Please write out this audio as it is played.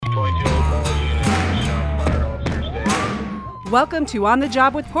Welcome to On the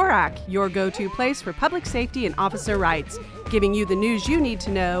Job with PORAC, your go-to place for public safety and officer rights, giving you the news you need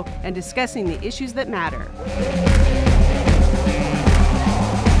to know and discussing the issues that matter.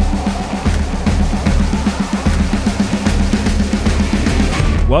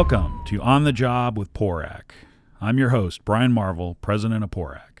 Welcome to On the Job with PORAC. I'm your host, Brian Marvel, president of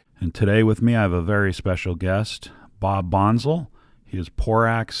PORAC. And today with me I have a very special guest, Bob Bonsall. He is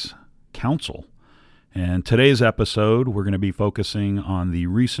PORAC's counsel. And today's episode, we're going to be focusing on the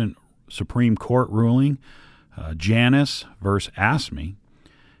recent Supreme Court ruling, Janus versus AFSCME.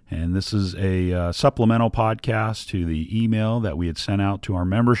 And this is a supplemental podcast to the email that we had sent out to our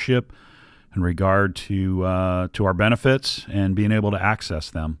membership in regard to our benefits and being able to access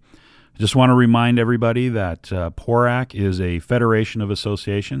them. I just want to remind everybody that PORAC is a federation of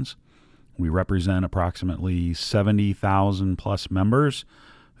associations. We represent approximately 70,000 plus members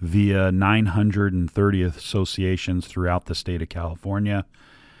via 930 associations throughout the state of California.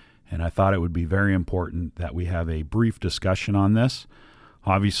 And I thought it would be very important that we have a brief discussion on this.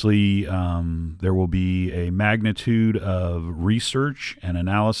 Obviously, there will be a magnitude of research and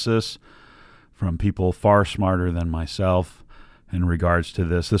analysis from people far smarter than myself in regards to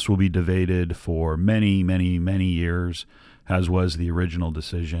this. This will be debated for many, many, many years, as was the original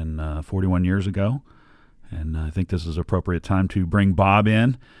decision 41 years ago. And I think this is an appropriate time to bring Bob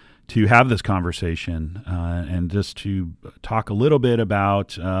in to have this conversation and just to talk a little bit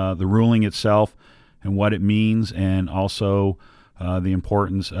about the ruling itself and what it means, and also the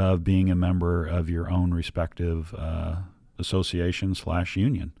importance of being a member of your own respective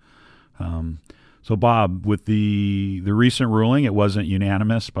association/union. So, Bob, with the recent ruling, it wasn't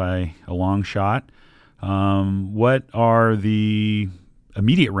unanimous by a long shot. What are the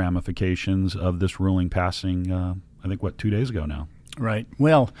immediate ramifications of this ruling passing, I think, 2 days ago now? Right.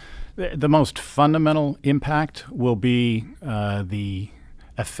 Well, the most fundamental impact will be the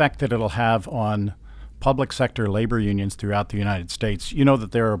effect that it'll have on public sector labor unions throughout the United States. You know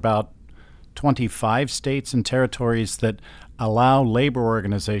that there are about 25 states and territories that allow labor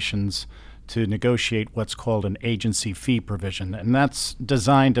organizations to negotiate what's called an agency fee provision, and that's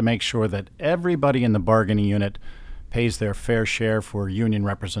designed to make sure that everybody in the bargaining unit pays their fair share for union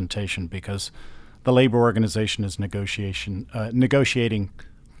representation, because the labor organization is negotiating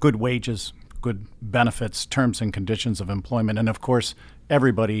good wages, good benefits, terms and conditions of employment, and of course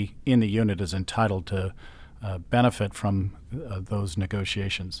everybody in the unit is entitled to benefit from those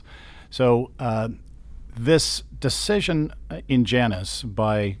negotiations. So this decision in Janus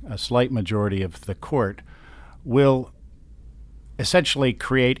by a slight majority of the court will essentially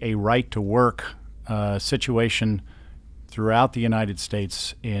create a right to work situation throughout the United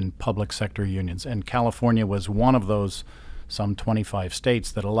States in public sector unions. And California was one of those some 25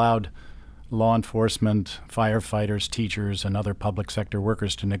 states that allowed law enforcement, firefighters, teachers, and other public sector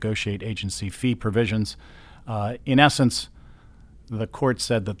workers to negotiate agency fee provisions. In essence, the court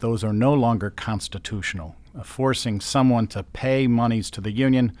said that those are no longer constitutional. Forcing someone to pay monies to the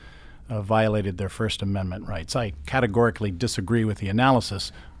union violated their First Amendment rights. I categorically disagree with the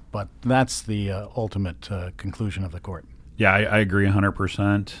analysis, but that's the ultimate conclusion of the court. Yeah, I agree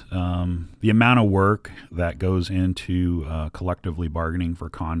 100%. The amount of work that goes into collectively bargaining for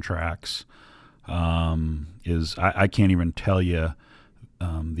contracts is, I can't even tell you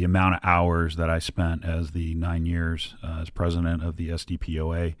the amount of hours that I spent as the 9 years as president of the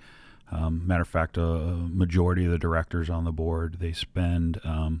SDPOA. Matter of fact, a majority of the directors on the board, they spend,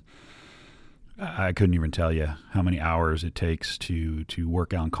 I couldn't even tell you how many hours it takes to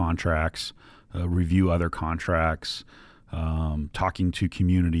work on contracts, review other contracts, talking to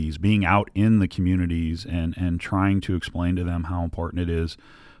communities, being out in the communities and trying to explain to them how important it is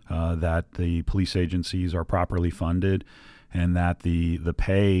that the police agencies are properly funded and that the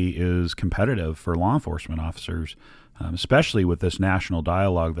pay is competitive for law enforcement officers, especially with this national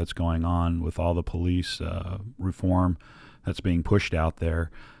dialogue that's going on with all the police reform that's being pushed out there.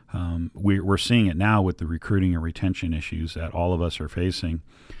 We're seeing it now with the recruiting and retention issues that all of us are facing,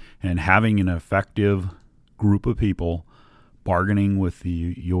 and having an effective group of people bargaining with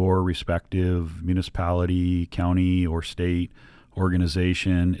your respective municipality, county, or state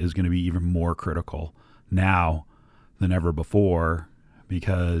organization is going to be even more critical now than ever before,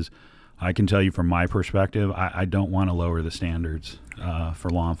 because I can tell you from my perspective, I don't want to lower the standards for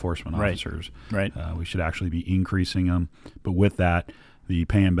law enforcement officers. Right. We should actually be increasing them. But with that, the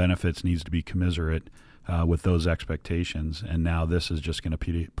pay and benefits needs to be commensurate with those expectations. And now this is just going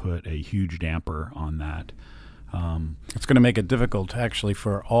to put a huge damper on that. It's going to make it difficult, actually,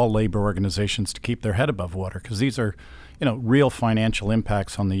 for all labor organizations to keep their head above water, because these are, real financial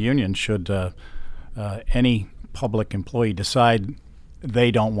impacts on the union should any public employee decide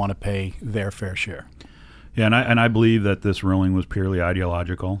they don't want to pay their fair share. Yeah, and I believe that this ruling was purely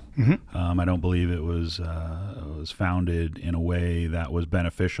ideological. Mm-hmm. I don't believe it was founded in a way that was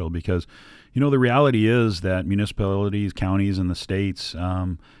beneficial because, the reality is that municipalities, counties, and the states,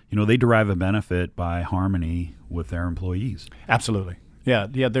 they derive a benefit by harmony with their employees. Absolutely. Yeah.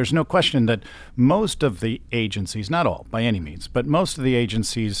 There's no question that most of the agencies, not all by any means, but most of the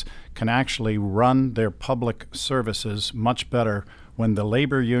agencies can actually run their public services much better when the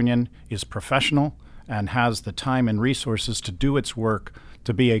labor union is professional and has the time and resources to do its work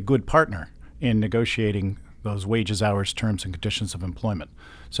to be a good partner in negotiating those wages, hours, terms, and conditions of employment.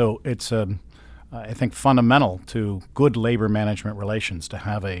 So it's, I think, fundamental to good labor management relations to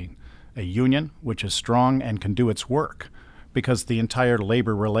have a union which is strong and can do its work, because the entire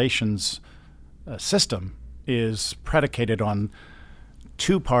labor relations system is predicated on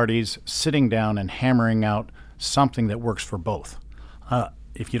two parties sitting down and hammering out something that works for both.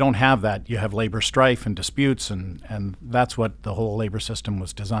 If you don't have that, you have labor strife and disputes, and that's what the whole labor system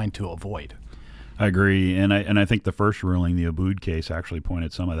was designed to avoid. I agree, and I think the first ruling, the Abood case, actually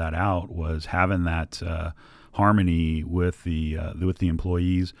pointed some of that out, was having that harmony with the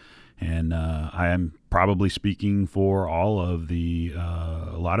employees. And I am probably speaking for all of a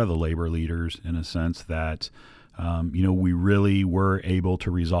lot of the labor leaders in a sense that, we really were able to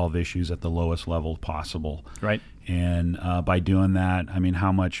resolve issues at the lowest level possible. Right. And by doing that,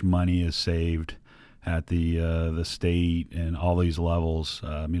 how much money is saved at the state and all these levels,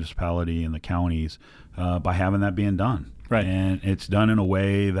 municipality and the counties, by having that being done. Right. And it's done in a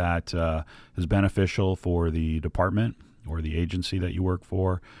way that is beneficial for the department or the agency that you work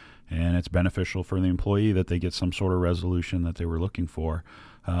for. And it's beneficial for the employee that they get some sort of resolution that they were looking for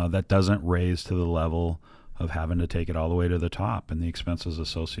that doesn't raise to the level of having to take it all the way to the top and the expenses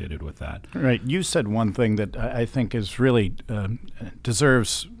associated with that. Right. You said one thing that I think is really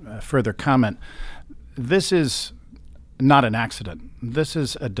deserves further comment. This is not an accident. This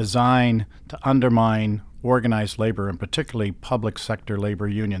is a design to undermine organized labor, and particularly public sector labor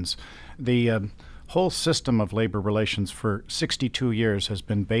unions. The whole system of labor relations for 62 years has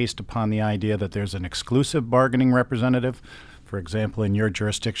been based upon the idea that there's an exclusive bargaining representative. For example, in your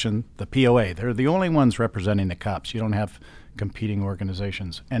jurisdiction, the POA, they're the only ones representing the cops. You don't have competing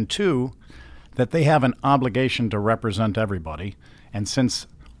organizations. And two, that they have an obligation to represent everybody. And since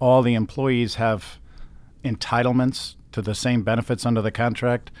all the employees have entitlements to the same benefits under the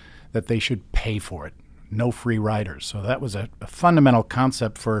contract, that they should pay for it. No free riders. So that was a fundamental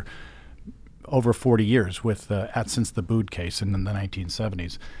concept for over 40 years since the Abood case in the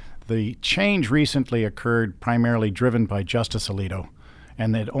 1970s. The change recently occurred primarily driven by Justice Alito,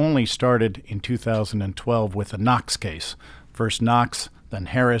 and it only started in 2012 with the Knox case. First Knox, then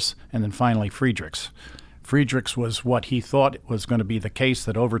Harris, and then finally Friedrichs. Friedrichs was what he thought was going to be the case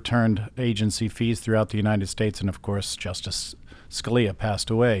that overturned agency fees throughout the United States, and of course Justice Scalia passed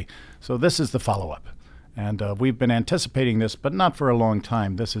away. So this is the follow-up. And we've been anticipating this, but not for a long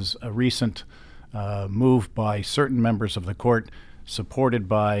time. This is a recent move by certain members of the court, supported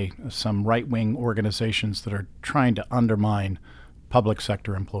by some right-wing organizations that are trying to undermine public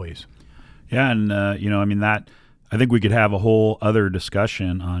sector employees. Yeah, and that I think we could have a whole other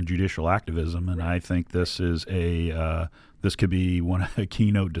discussion on judicial activism, and I think this is this could be a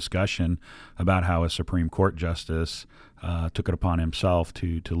keynote discussion about how a Supreme Court justice took it upon himself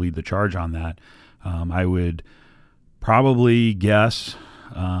to lead the charge on that. I would probably guess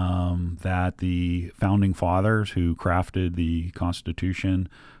that the founding fathers who crafted the Constitution,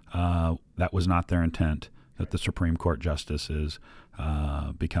 that was not their intent, that the Supreme Court justices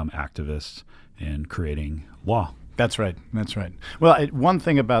become activists in creating law. That's right. Well, one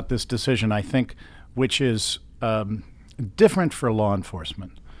thing about this decision, I think, which is different for law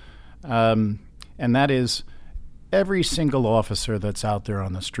enforcement, and that is every single officer that's out there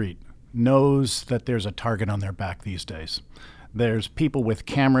on the street knows that there's a target on their back these days. There's people with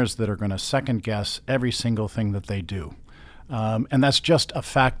cameras that are going to second guess every single thing that they do. And that's just a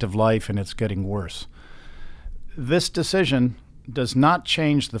fact of life, and it's getting worse. This decision does not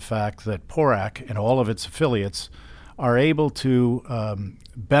change the fact that PORAC and all of its affiliates are able to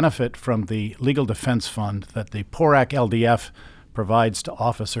benefit from the legal defense fund that the PORAC LDF provides to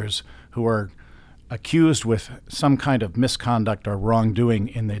officers who are accused with some kind of misconduct or wrongdoing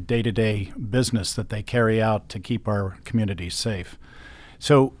in the day-to-day business that they carry out to keep our communities safe.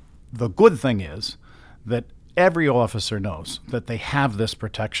 So the good thing is that every officer knows that they have this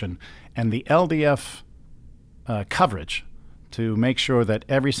protection, and the LDF coverage to make sure that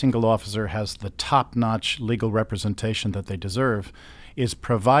every single officer has the top-notch legal representation that they deserve is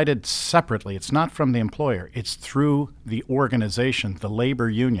provided separately. It's not from the employer. It's through the organization, the labor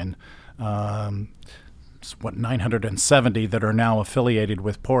union. 970 that are now affiliated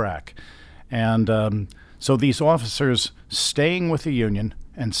with PORAC. And so these officers staying with the union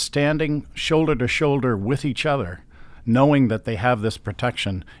and standing shoulder to shoulder with each other, knowing that they have this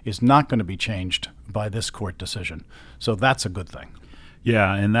protection, is not going to be changed by this court decision. So that's a good thing.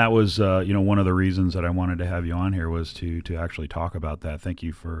 Yeah, and that was one of the reasons that I wanted to have you on here was to actually talk about that. Thank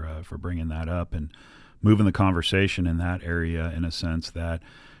you for bringing that up and moving the conversation in that area, in a sense that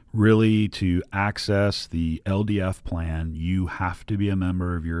really to access the LDF plan, you have to be a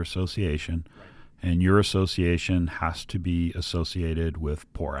member of your association, and your association has to be associated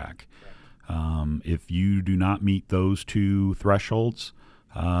with PORAC. If you do not meet those two thresholds,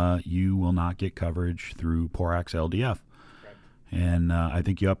 you will not get coverage through PORAC's LDF. And I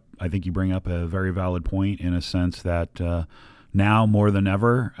think you bring up a very valid point, in a sense that now more than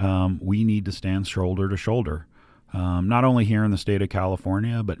ever, we need to stand shoulder to shoulder. Not only here in the state of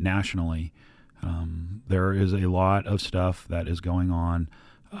California, but nationally. There is a lot of stuff that is going on,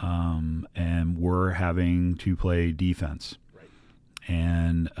 and we're having to play defense. Right.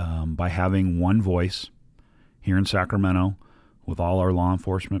 And by having one voice here in Sacramento with all our law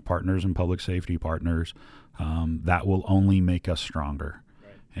enforcement partners and public safety partners, that will only make us stronger.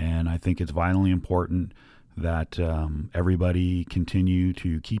 Right. And I think it's vitally important that everybody continue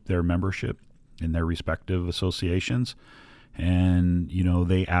to keep their membership in their respective associations, and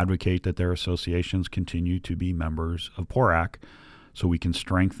they advocate that their associations continue to be members of PORAC, so we can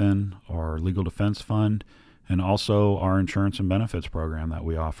strengthen our legal defense fund and also our insurance and benefits program that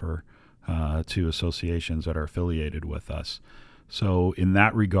we offer to associations that are affiliated with us. So in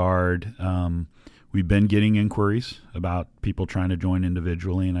that regard, we've been getting inquiries about people trying to join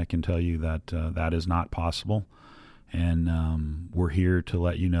individually, and I can tell you that that is not possible. And we're here to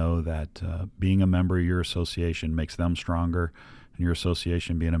let you know that being a member of your association makes them stronger, and your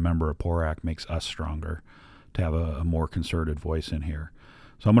association being a member of PORAC makes us stronger to have a more concerted voice in here.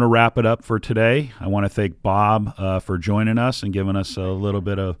 So I'm going to wrap it up for today. I want to thank Bob for joining us and giving us a little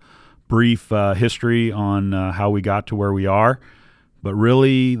bit of brief history on how we got to where we are. But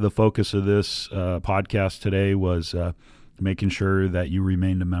really, the focus of this podcast today was making sure that you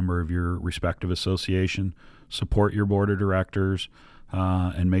remained a member of your respective association, support your board of directors,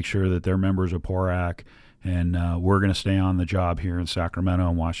 and make sure that they're members of PORAC. And we're going to stay on the job here in Sacramento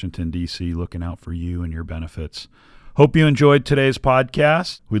and Washington, D.C., looking out for you and your benefits. Hope you enjoyed today's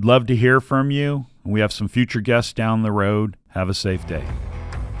podcast. We'd love to hear from you. We have some future guests down the road. Have a safe day.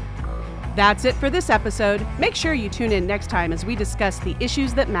 That's it for this episode. Make sure you tune in next time as we discuss the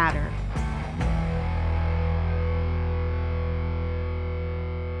issues that matter.